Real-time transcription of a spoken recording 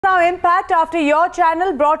Now, Impact, after your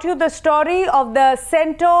channel brought you the story of the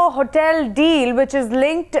Centaur hotel deal, which is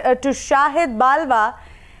linked to Shahid Balwa,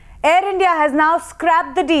 Air India has now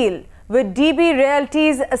scrapped the deal with DB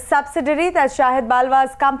Realty's subsidiary, that's Shahid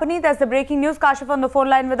Balwa's company. That's the breaking news. Kashif on the phone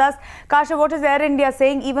line with us. Kashif, what is Air India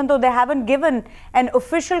saying, even though they haven't given an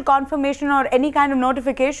official confirmation or any kind of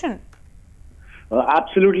notification?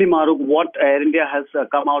 Absolutely, Maruk. What Air India has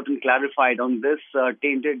come out and clarified on this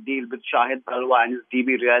tainted deal with Shahid Balwa and his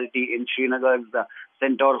DB Realty in Srinagar's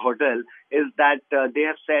Centaur Hotel is that they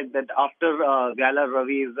have said that after Gala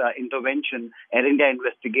Ravi's intervention, Air India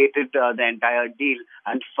investigated the entire deal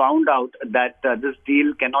and found out that this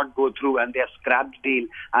deal cannot go through, and they have scrapped the deal,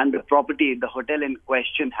 and the property, the hotel in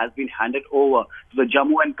question, has been handed over to the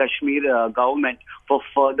Jammu and Kashmir government for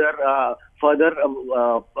further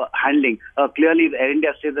handling. Clearly, Air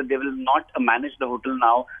India says that they will not manage the hotel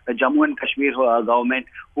now. The Jammu and Kashmir government,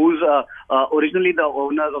 who's originally the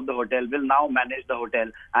owners of the hotel, will now manage the hotel,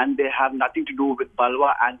 and they have nothing to do with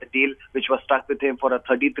Balwa and the deal which was stuck with him for a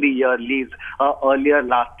 33-year lease earlier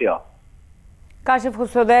last year. Kashif,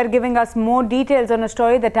 so they're giving us more details on a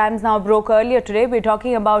story the Times now broke earlier today. We're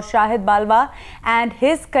talking about Shahid Balwa and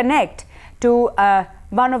his connect to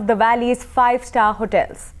one of the Valley's 5-star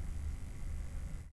hotels.